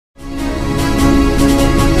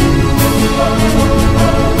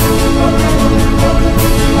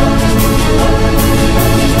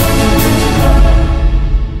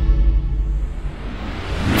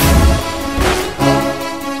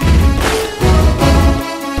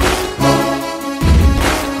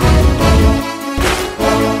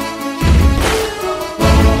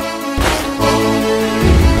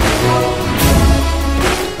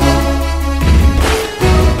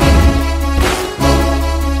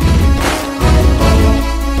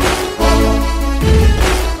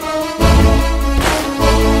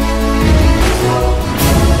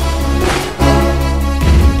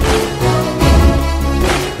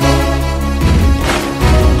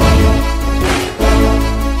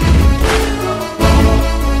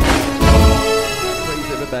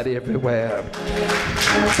everywhere.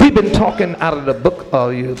 We've been talking out of the book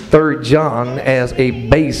of 3 John as a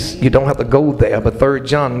base. You don't have to go there, but 3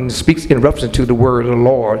 John speaks in reference to the word of the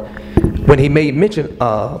Lord when he made mention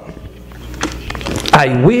of,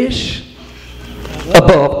 I wish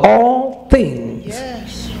above all things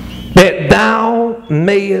that thou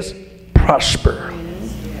mayest prosper,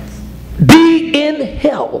 be in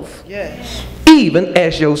health, even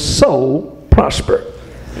as your soul prosper.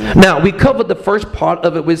 Now, we covered the first part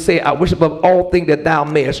of it. We say, I wish above all things that thou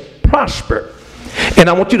mayest prosper. And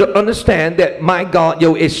I want you to understand that, my God,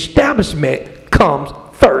 your establishment comes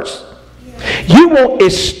first. You want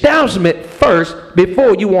establishment first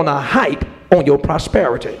before you want a hype on your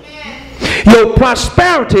prosperity. Your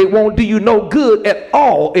prosperity won't do you no good at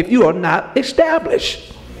all if you are not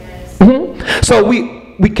established. So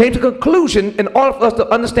we came to the conclusion, in order for us to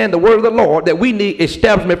understand the word of the Lord, that we need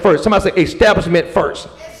establishment first. Somebody say establishment first.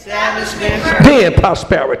 Establishment first. Then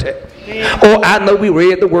prosperity. Or I know we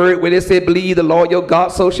read the word where it said, believe the Lord your God,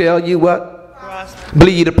 so shall you what? Prosper.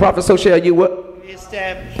 Believe the prophet, so shall you what?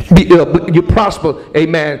 You prosper,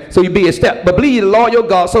 amen. So you be established. But believe the Lord your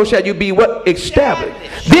God, so shall you be what?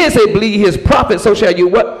 Established. Then say, believe his prophet, so shall you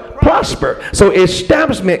what? Prosper. So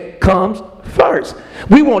establishment comes first.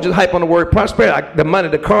 We won't just hype on the word prosperity, like the money,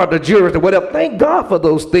 the car, the jewelry, whatever. Thank God for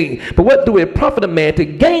those things. But what do it profit a man to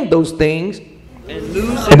gain those things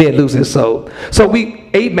and then lose his soul? So we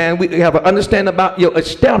have an understanding about your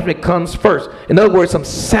establishment comes first. In other words, some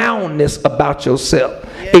soundness about yourself.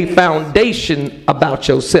 A foundation about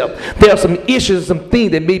yourself. There are some issues, some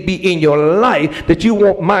things that may be in your life that you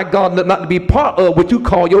want, my God, not to be part of what you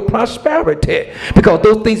call your prosperity. Because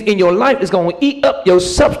those things in your life is going to eat up your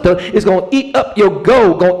substance, it's going to eat up your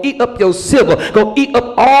gold, going to eat up your silver, going to eat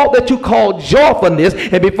up all that you call joyfulness.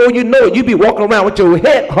 And before you know it, you be walking around with your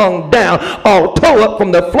head hung down, all tore up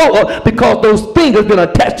from the floor up, because those things that's been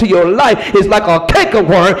attached to your life is like a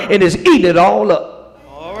cankerworm and it's eating it all up.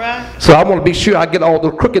 So I want to be sure I get all the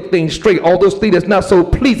crooked things straight, all those things that's not so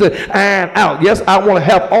pleasing and out. Yes, I want to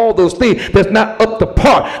have all those things that's not up to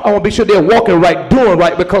par. I want to be sure they're walking right, doing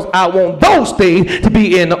right, because I want those things to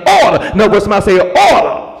be in order. In other words, somebody say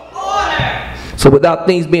order. So without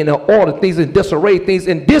things being in order, things in disarray, things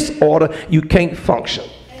in disorder, you can't function.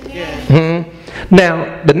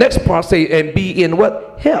 Now, the next part say, and be in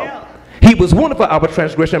what? Health. He was wounded for our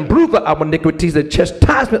transgression, bruised for our iniquities. The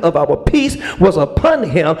chastisement of our peace was upon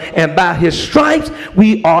him, and by his stripes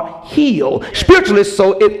we are healed. Spiritually,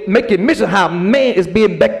 so it makes it mention how man is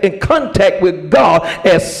being back in contact with God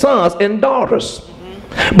as sons and daughters.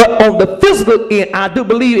 But on the physical end, I do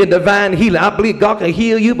believe in divine healing. I believe God can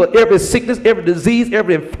heal you, but every sickness, every disease,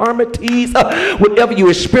 every infirmities, whatever you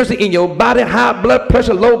experience in your body, high blood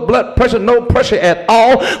pressure, low blood pressure, no pressure at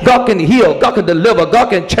all, God can heal, God can deliver, God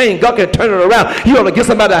can change, God can turn it around. You ought to give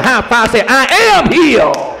somebody a high five, say, I am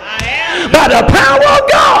healed by the power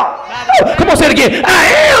of God. Come on, say it again. I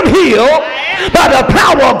am healed by the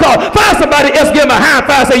power of God. Find somebody else, give them a high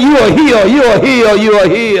five, say, you are healed, you are healed, you are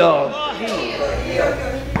healed.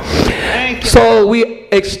 So we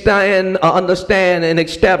understand and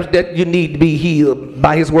establish that you need to be healed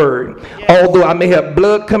by his word. Although I may have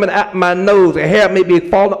blood coming out my nose and hair may be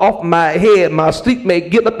falling off my head, my sleep may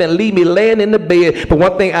get up and leave me laying in the bed, but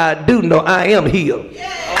one thing I do know, I am healed.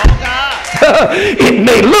 It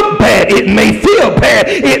may look bad, it may feel bad,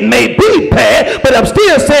 it may be bad, but I'm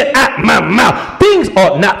still saying out my mouth, things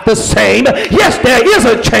are not the same. Yes, there is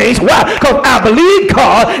a change. Why? Because I believe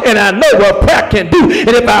God and I know what prayer can do. And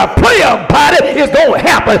if I pray about it, it's going to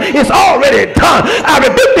happen. It's already done. I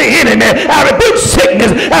rebuke the enemy. I rebuke sickness.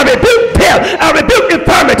 I rebuke death. I rebuke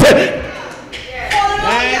infirmity.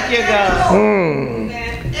 Thank you,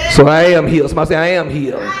 God. So I am healed. Somebody say, I am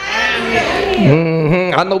healed.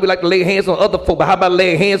 I know we like to lay hands on other folk, but how about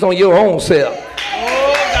laying hands on your own self?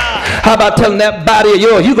 How about telling that body of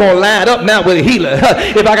yours, you're going to line up now with a healer.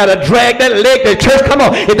 If I got to drag that leg to the church, come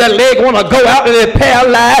on. If that leg want to go out and it's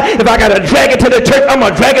paralyzed, if I got to drag it to the church, I'm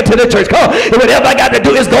going to drag it to the church. Come on. If whatever I got to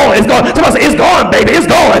do, it's going. It's going. Somebody say, it's going, baby. It's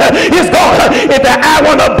going. It's going. If the eye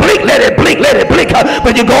want to blink, let it blink. Let it blink.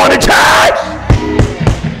 But you're going to church.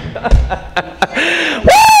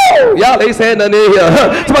 Woo! Y'all ain't saying nothing in here.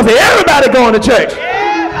 Somebody say, everybody going to church.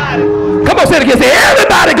 Come on, say it again. Say,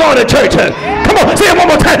 everybody going to church. Come on, say it one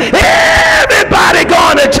more time. Everybody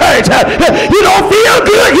going to church. You don't feel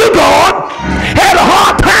good, you gone. Had a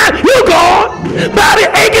hard time, you gone. Body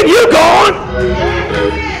aching, you gone.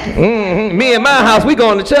 Me and my house, we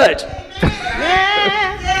going to church.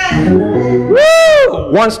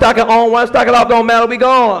 Woo! One stocking on, one stocking off, don't matter, we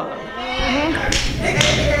gone.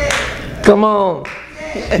 Come on.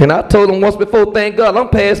 And I told them once before, thank God, I'm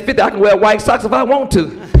past 50, I can wear white socks if I want to.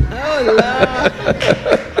 Oh,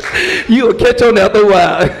 You'll catch on after a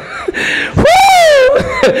while. Woo!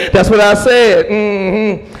 That's what I said.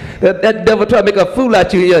 That devil try to make a fool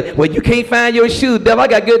out you. Well, you can't find your shoe. Devil, I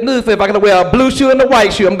got good news for you. If I can wear a blue shoe and a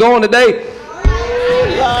white shoe, I'm going today.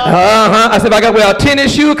 I said, if I got to wear a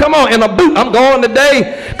tennis shoe, come on, and a boot, I'm going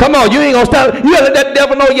today. Come on, you ain't going to stop. You gotta let that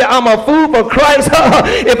devil know, yeah, I'm a fool for Christ.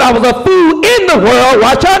 If I was a fool in the world,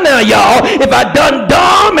 watch out now, y'all. If I done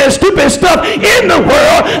dumb and stupid stuff in the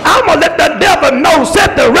world, I'm going to let the devil know,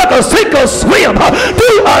 set the record, sink or swim,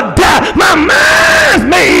 do or die. My mind's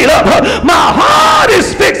made up. My heart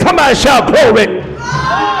is fixed. Somebody shout glory.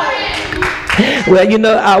 Well, you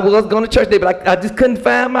know, I was going to church today, but I just couldn't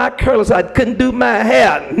find my curls. I couldn't do my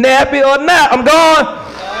hair. Nappy or not, I'm going.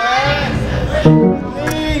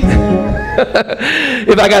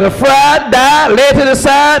 If I got a fried, dyed, laid to the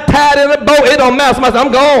side, tied in a bow, it don't matter. Somebody say,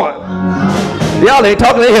 I'm going. Y'all ain't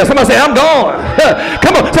talking in here. Somebody say, I'm going.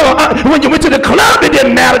 Come on. So, when you went to the club, it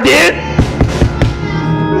didn't matter, did it?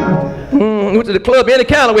 You went to the club any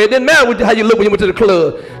kind of way. It didn't matter how you look when you went to the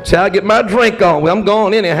club. Shall I get my drink on? Well, I'm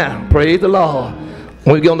going anyhow. Praise the Lord.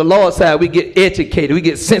 When we get on the Lord's side, we get educated. We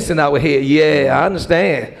get sense in our head. Yeah, I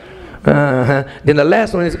understand. Then the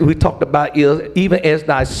last one is we talked about is even as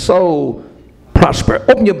thy soul prosper.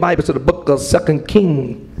 Open your Bible to the book of 2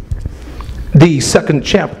 Kings, the 2nd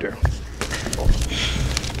chapter,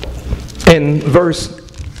 and verse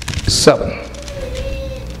 7.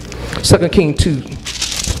 2 Kings 2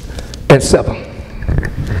 and 7.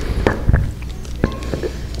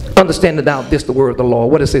 Understand now this the word of the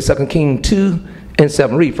Lord. What does it say? 2 Kings 2 and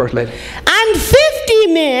 7. Read first, lady. And 50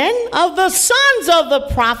 men of the sons of the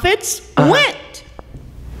prophets went.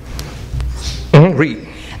 Read.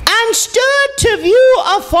 And stood to view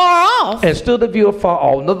afar off. And stood to view afar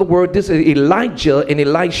off. In other words, this is Elijah and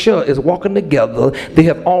Elisha is walking together. They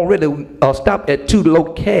have already stopped at 2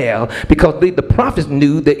 locales because the prophets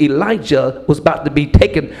knew that Elijah was about to be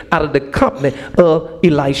taken out of the company of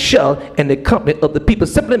Elisha and the company of the people.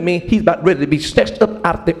 Simply means he's about ready to be snatched up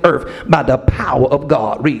out of the earth by the power of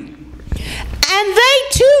God. Read. And they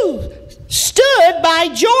too stood by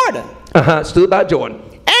Jordan. Stood by Jordan.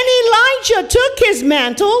 And Elijah took his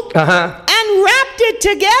mantle and wrapped it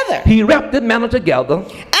together. He wrapped the mantle together.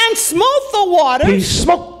 And smote the waters. He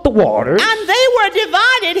smote the waters. And they were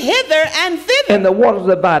divided hither and thither. And the waters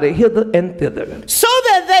divided hither and thither. So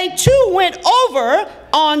that they too went over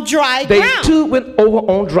on dry ground. They too went over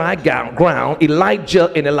on dry ground.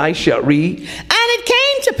 Elijah and Elisha. Read. And it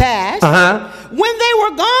came to pass when they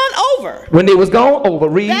were gone over. When they was gone over.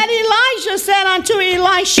 Read. That Elijah said unto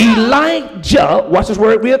Elisha. Elijah, watch this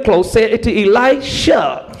word real close. Said it to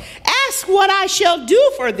Elisha. Ask what I shall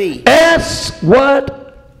do for thee. Ask what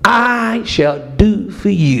I shall do for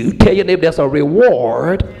you. Tell your neighbor there's a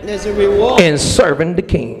reward. There's a reward in serving the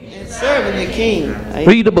king. In serving the king.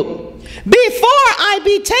 Read the book. Before I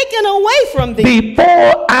be taken away from thee.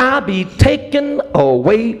 Before I be taken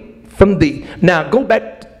away from thee. Now go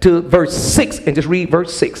back to verse 6 and just read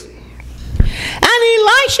verse 6. And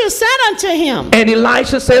Elisha said unto him. And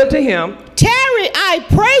Elisha said unto him. Tarry, I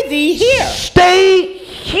pray thee here. Stay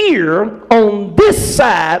here on this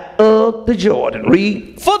side of the Jordan.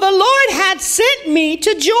 Read. For the Lord had sent me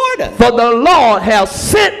to Jordan. For the Lord has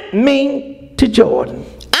sent me to Jordan.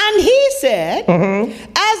 And he said,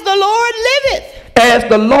 as the Lord liveth. As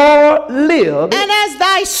the Lord lives. And as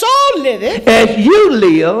thy soul liveth. As you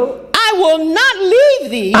live. I will not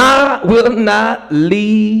leave thee. I will not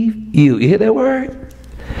leave you. You hear that word?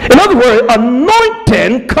 In other words,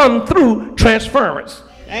 anointing come through transference.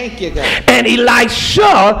 Thank you, God. And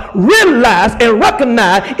Elisha realized and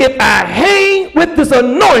recognized if I hang with this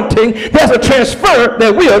anointing, there's a transfer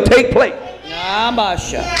that will take place.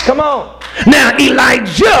 Come on. Now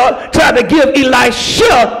Elijah tried to give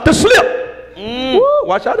Elisha the slip. Woo,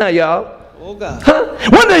 watch out now, y'all. Oh God.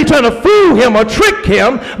 One day trying to fool him or trick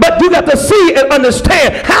him, but you got to see and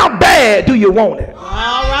understand how bad do you want it.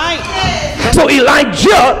 All right. So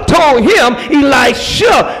Elijah told him,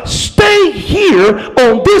 Elisha, stay here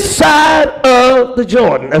on this side of the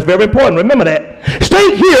Jordan. That's very important. Remember that.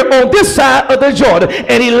 Stay here on this side of the Jordan.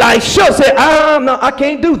 And Elisha said, no, I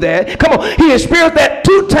can't do that. Come on. He experienced that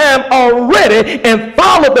 2 times already and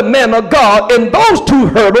followed the man of God in those 2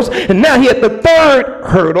 hurdles. And now he at the 3rd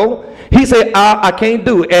hurdle. He said, I can't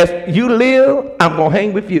do it. As you live, I'm going to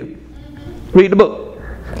hang with you. Read the book.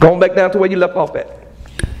 Going back down to where you left off at.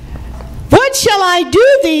 What shall I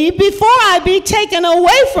do thee before I be taken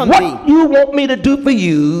away from thee? What you want me to do for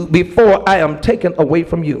you before I am taken away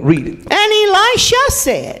from you? Read it. And Elisha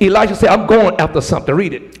said. Elijah said, I'm going after something.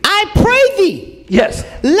 Read it. I pray thee. Yes.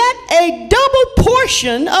 Let a double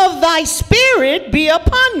portion of thy spirit be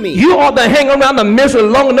upon me. You ought to hang around the ministry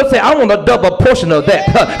long enough to say, I want a double portion of that.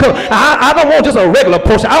 I don't want just a regular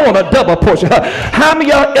portion. I want a double portion. How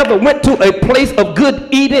many of y'all ever went to a place of good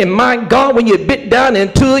eating? And my God, when you bit down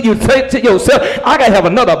into it, you think to yourself, I got to have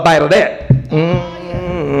another bite of that.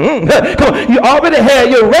 Come on, you already had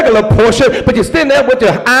your regular portion, but you're sitting there with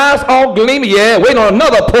your eyes all gleaming, yeah, waiting on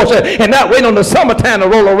another portion, and not waiting on the summertime to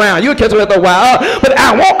roll around. You'll catch it after a while, but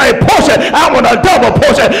I want a portion. I want a double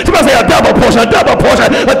portion. Somebody say a double portion, a double portion,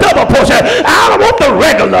 a double portion. I don't want the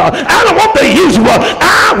regular. I don't want the usual.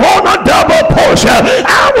 I want a double portion.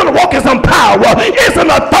 I want to walk in some power. It's an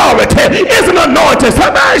authority. It's an anointing.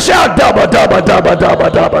 Somebody shout double, double, double, double,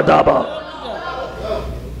 double, double.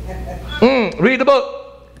 Read the book.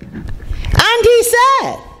 And he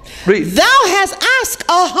said, Read. Thou hast asked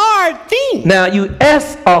a hard thing. Now you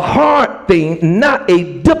ask a hard thing, not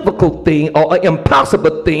a difficult thing or an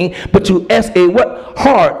impossible thing, but you ask a what?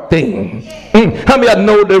 Hard thing. How many of y'all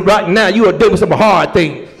know that right now you are dealing with some hard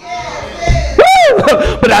things?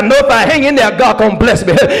 But I know if I hang in there, God gonna bless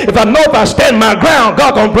me. If I know if I stand my ground,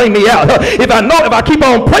 God gonna bring me out. If I know if I keep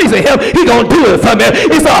on praising him, he gonna do it for me.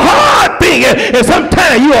 It's a hard thing, and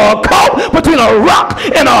sometimes you are caught between a rock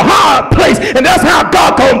and a hard place, and that's how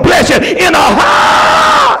God gonna bless you, in a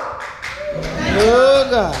hard. Oh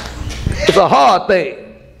God. It's a hard thing,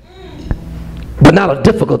 but not a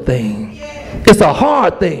difficult thing. It's a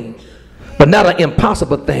hard thing, but not an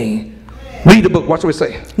impossible thing. Read the book. Watch what we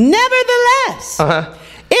say. Nevertheless,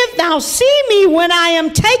 if thou see me when I am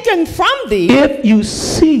taken from thee. If you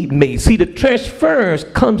see me. See, the transference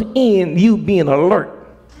comes in you being alert.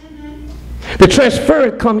 The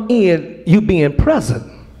transference comes in you being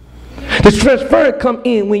present. The transference comes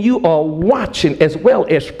in when you are watching as well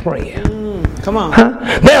as praying. Come on.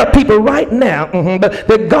 There are people right now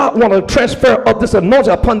that God wants to transfer of this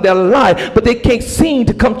anointing upon their life, but they can't seem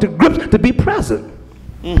to come to grips to be present.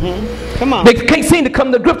 Come on. They can't seem to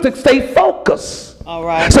come to grips to stay focused. All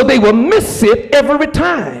right. So they will miss it every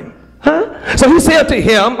time. So he said to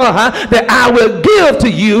him that I will give to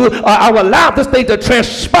you, I will allow this thing to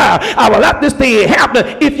transpire. I will allow this thing to happen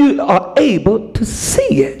if you are able to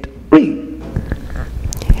see it. Read.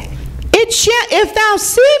 It shall, if thou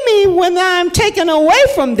see me when I am taken away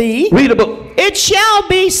from thee. Read the book. It shall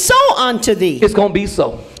be so unto thee. It's going to be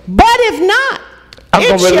so. But if not,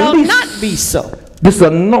 it shall not be so. This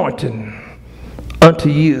anointing unto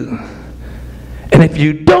you, and if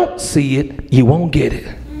you don't see it, you won't get it.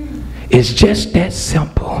 It's just that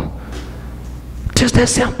simple. Just that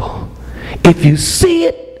simple. If you see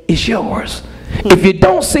it, it's yours. If you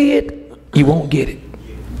don't see it, you won't get it.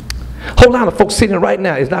 A whole lot of folks sitting right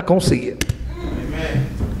now is not going to see it.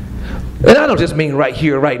 And I don't just mean right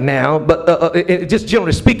here, right now, but just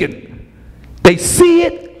generally speaking, they see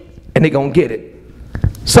it and they're going to get it.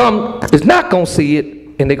 Some is not going to see it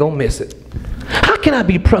and they're going to miss it. How can I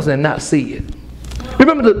be present and not see it?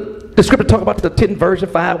 Remember the scripture talk about the 10 virgin,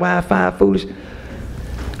 5 wise, 5 foolish?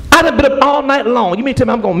 I done been up all night long. You mean to tell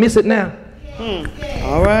me I'm going to miss it now?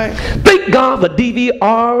 All right. Thank God for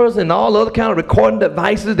DVRs and all other kind of recording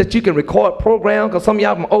devices that you can record programs. Because some of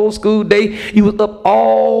y'all from old school day, you was up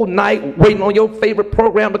all night waiting on your favorite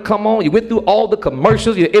program to come on. You went through all the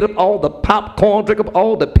commercials. You ate up all the popcorn, drank up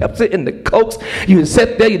all the Pepsi and the Cokes. You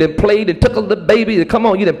sat there, you done played and took the baby to come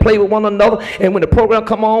on. You done play with one another. And when the program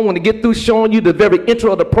come on, when they get through showing you the very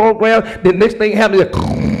intro of the program, the next thing happens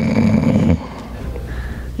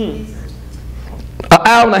is an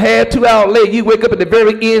hour and a half, 2 hours later, you wake up at the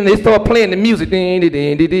very end and they start playing the music.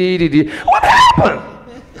 What happened?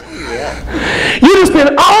 You just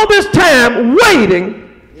spend all this time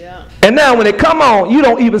waiting, and now when they come on, you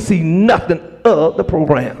don't even see nothing of the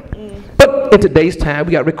program. But in today's time,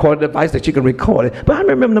 we got a recording device that you can record it. But I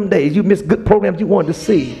remember them days, you missed good programs you wanted to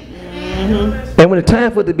see. And when it's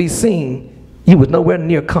time for it to be seen, you was nowhere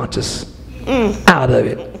near conscious out of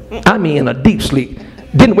it. I mean, in a deep sleep.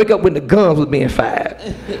 Didn't wake up when the guns was being fired.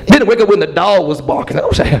 Didn't wake up when the dog was barking. When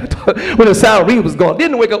the siren was going.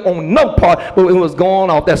 Didn't wake up on no part, but it was going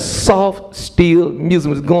off. That soft, still music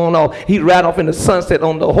was going off. He'd ride off in the sunset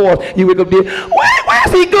on the horse. You wake up there,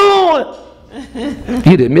 where's he going?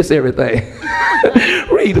 You didn't miss everything.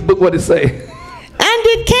 Read the book, what it say. And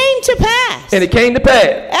it came to pass. And it came to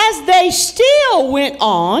pass. As they still went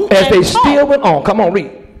on. As they still went on. Come on,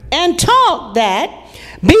 read. And taught that,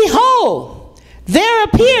 behold, there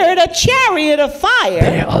appeared a chariot of fire.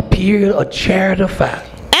 There appeared a chariot of fire.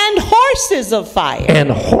 And horses of fire. And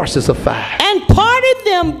horses of fire. And parted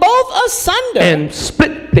them both asunder. And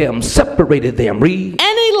split them, separated them. Read.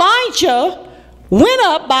 And Elijah went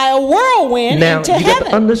up by a whirlwind now, into you got heaven.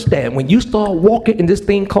 to understand, when you start walking in this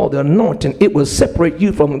thing called the anointing, it will separate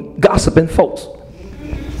you from gossiping folks.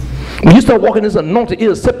 When you start walking in this anointing, it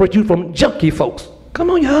will separate you from junkie folks. Come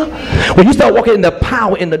on, y'all. When you start walking in the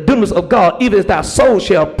power and the dunamis of God, even as thy soul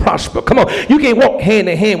shall prosper. Come on. You can't walk hand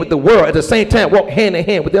in hand with the world, at the same time walk hand in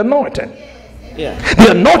hand with the anointing. Yeah.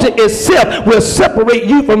 The anointing itself will separate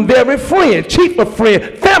you from very friends, chief of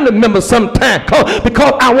friends, family members sometimes,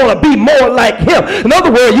 because I want to be more like him. In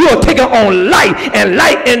other words, you are taking on light, and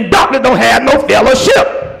light and darkness don't have no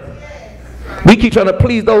fellowship. We keep trying to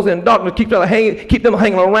please those in darkness, keep them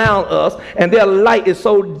hanging around us, and their light is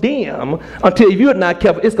so dim until if you're not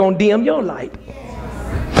careful, it's going to dim your light.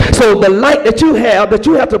 So the light that you have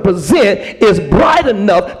to present is bright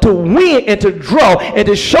enough to win and to draw and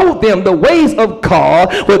to show them the ways of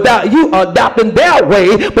God without you adopting their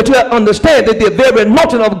way, but you have to understand that the very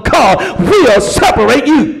anointing of God will separate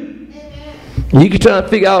you. You can try to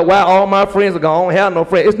figure out why all my friends are gone. I don't have no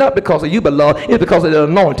friends. It's not because of you, beloved. It's because of the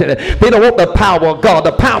anointing. They don't want the power of God.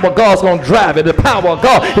 The power of God is going to drive it. The power of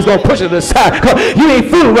God is going to push it aside. You ain't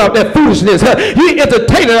fooling around that foolishness. You ain't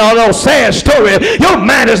entertaining all those sad stories. Your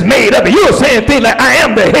mind is made up. You're saying things like, I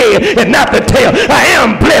am the head and not the tail. I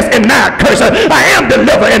am blessed and not cursed. I am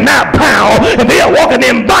delivered and not bound. And they are walking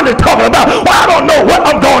in bondage talking about, well, I don't know what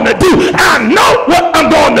I'm going to do. I know what I'm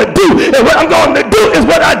going to do. And what I'm going to do is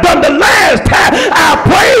what I've done the last time. I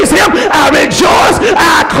praise him, I rejoice,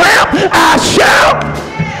 I clap, I shout.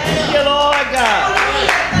 Thank you, Lord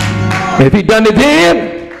God. If he done it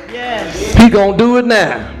then, Yes. he gonna do it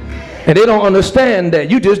now. And they don't understand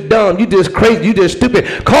that. You just dumb, you just crazy, you just stupid.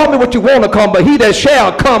 Call me what you want to call, but he that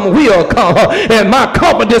shall come will come. And my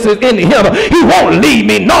confidence is in him. He won't leave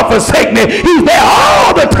me nor forsake me. He's there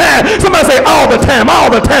all the time. Somebody say all the time, all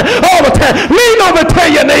the time, all the time. Lean over, tell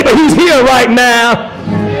your neighbor he's here right now.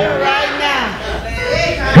 Here right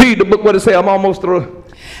now. Read the book, what it say? I'm almost through.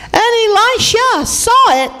 And Elisha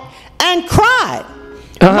saw it and cried,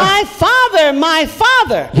 my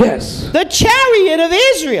father, Yes. the chariot of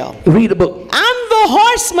Israel, Read the book. and the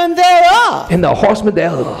horsemen thereof. And the horsemen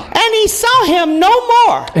thereof. And he saw him no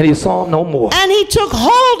more. And he saw him no more. And he took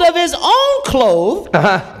hold of his own clothes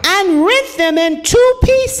and rent them in two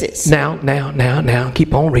pieces. Now.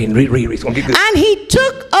 Keep on reading. Read. It's gonna get good. And he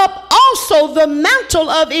took up also the mantle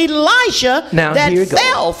of Elisha that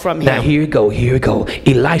fell from him. Now here we go.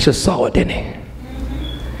 Elisha saw it, didn't he?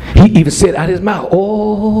 He even said out of his mouth,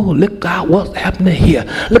 oh, look out what's happening here.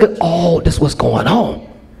 Look at all this what's going on.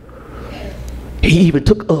 He even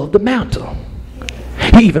took of the mantle.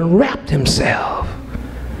 He even wrapped himself.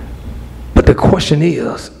 But the question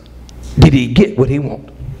is, did he get what he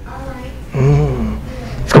wanted?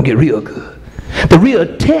 It's going to get real good. The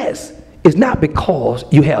real test is not because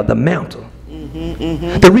you have the mantle.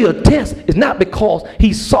 The real test is not because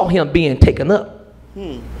he saw him being taken up.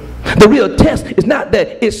 The real test is not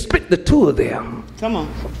that it split the two of them. Come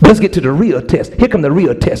on. Let's get to the real test. Here come the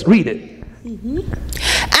real test. Read it.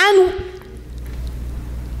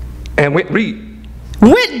 And went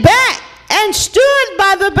back and stood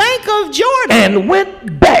by the bank of Jordan. And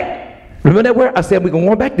went back. Remember that word? I said we're going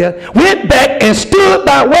to go back there. Went back and stood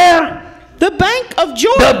by where? The bank of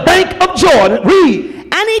Jordan. The bank of Jordan. Read.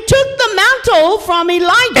 And he took the mantle from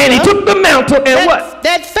Elijah. And he took the mantle and what?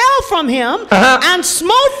 That fell from him and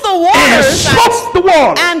smote the waters.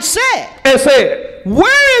 And said,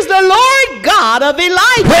 where is the Lord God of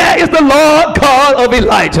Elijah? Where is the Lord God of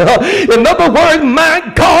Elijah? In other words, my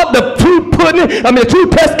God, the true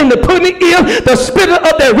test in the pudding is the spitter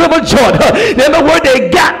of that river Jordan. In other words, they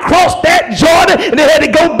got across that Jordan and they had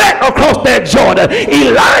to go back across that Jordan.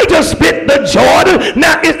 Elijah split the Jordan.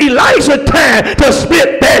 Now it's Elijah's time to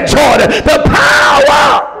split that Jordan. The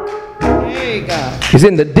power is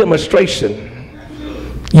in the demonstration.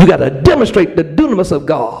 You got to demonstrate the dunamis of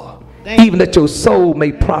God. Even that your soul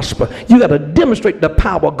may prosper. You got to demonstrate the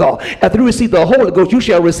power of God. After you receive the Holy Ghost, you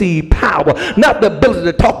shall receive power. Not the ability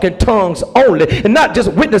to talk in tongues only, and not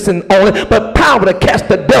just witnessing only, but power to cast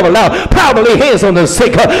the devil out. Power to lay hands on the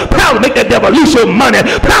sick. Power to make the devil lose your money.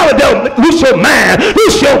 Power to lose your mind,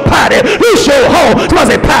 lose your body, lose your home.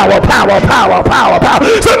 Somebody say power, power, power, power, power.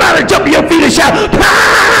 Somebody jump to your feet and shout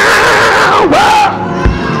power.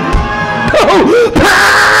 Oh,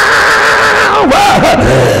 power.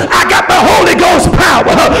 I got the Holy Ghost power.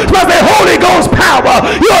 Somebody say Holy Ghost power.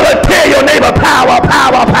 You ought to tell your neighbor power,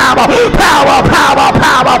 power, power, power, power,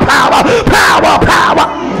 power, power, power, power.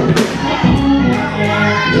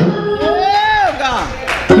 Oh,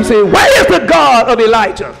 God. He said, where is the God of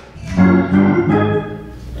Elijah?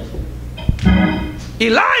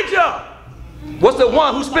 Elijah was the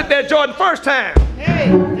one who split that Jordan first time. Hey,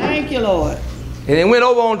 thank you, Lord. And they went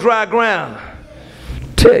over on dry ground.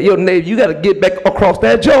 Tell your neighbor, you got to get back across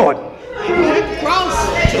that Jordan.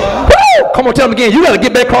 Woo! Come on, tell them again, you got to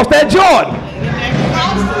get back across that Jordan.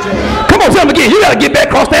 Come on, tell them again, you got to get back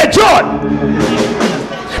across that Jordan.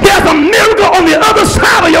 There's a miracle on the other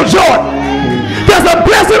side of your Jordan. There's a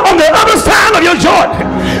blessing on the other side of your Jordan.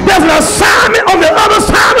 There's an assignment on the other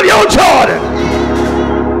side of your Jordan.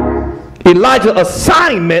 Elijah's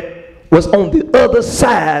assignment was on the other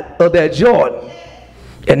side of that Jordan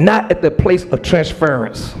and not at the place of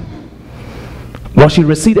transference. Once you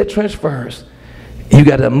receive that transference, you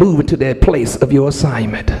got to move into that place of your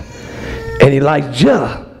assignment. And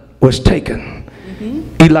Elijah was taken.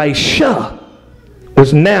 Elisha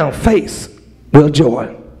was now faced with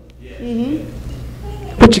Jordan.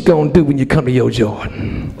 What you gonna do when you come to your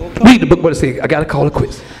Jordan? Read the book, what it says. I gotta call it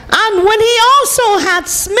quits. And when he also had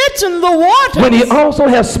smitten the waters. When he also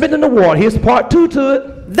had smitten the water, here's part 2 to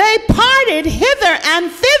it. They parted hither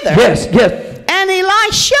and thither. Yes, yes. And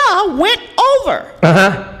Elisha went over.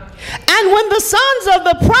 And when the sons of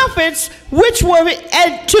the prophets which were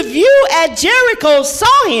to view at Jericho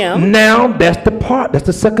saw him. Now that's the part, that's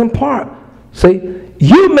the second part. See,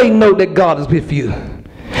 you may know that God is with you.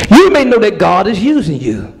 You may know that God is using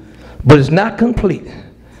you, but it's not complete.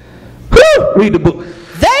 Woo! Read the book.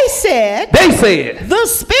 They said, the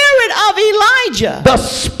spirit of Elijah. The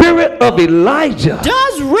spirit of Elijah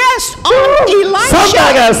does rest on Elisha.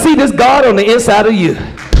 Somebody got to see this God on the inside of you.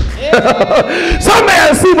 Somebody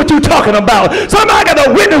got to see what you're talking about. Somebody got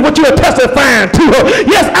to witness what you're testifying to.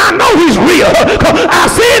 Yes, I know he's real. I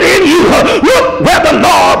see it in you. Look where the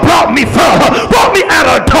Lord brought me from. Brought me out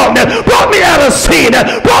of darkness. Brought me out of sin.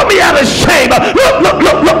 Brought me out of shame. Look, look,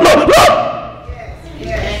 look, look, look, look.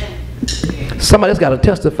 Somebody's got to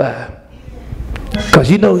testify.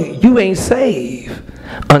 Because you know you ain't saved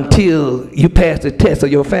until you pass the test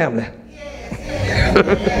of your family.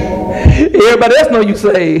 Everybody else know you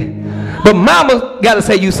saved, but mama got to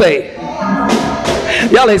say you saved.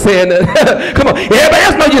 Y'all ain't saying that. Come on, everybody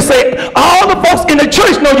else know you saved. All the folks in the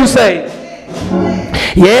church know you saved.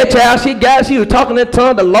 Yeah, child, she was talking in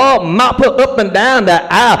tongues. The Lord mopped her up and down the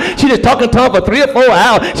aisle. She just talking in tongues for 3 or 4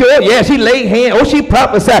 hours. She laid hands. Oh, she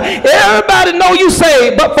prophesied. Everybody know you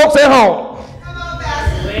saved, but folks at home.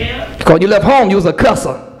 Because you left home, you was a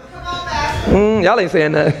cusser. Y'all ain't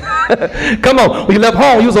saying that. Come on, when you left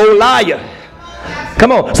home, you was an old liar.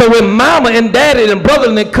 Come on. So when mama and daddy and brother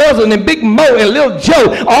and cousin and Big Mo and little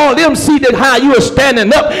Joe, all them see that how you are standing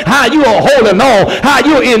up, how you are holding on, how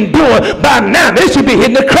you are enduring, by now they should be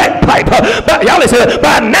hitting the crack pipe. Y'all ain't saying that.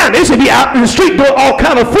 By now they should be out in the street doing all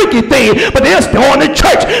kind of freaky things, but they're still in the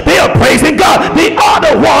church. They are praising God. They are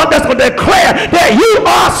the one that's going to declare that you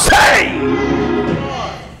are saved.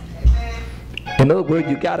 In other words,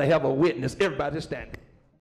 you got to have a witness. Everybody standing.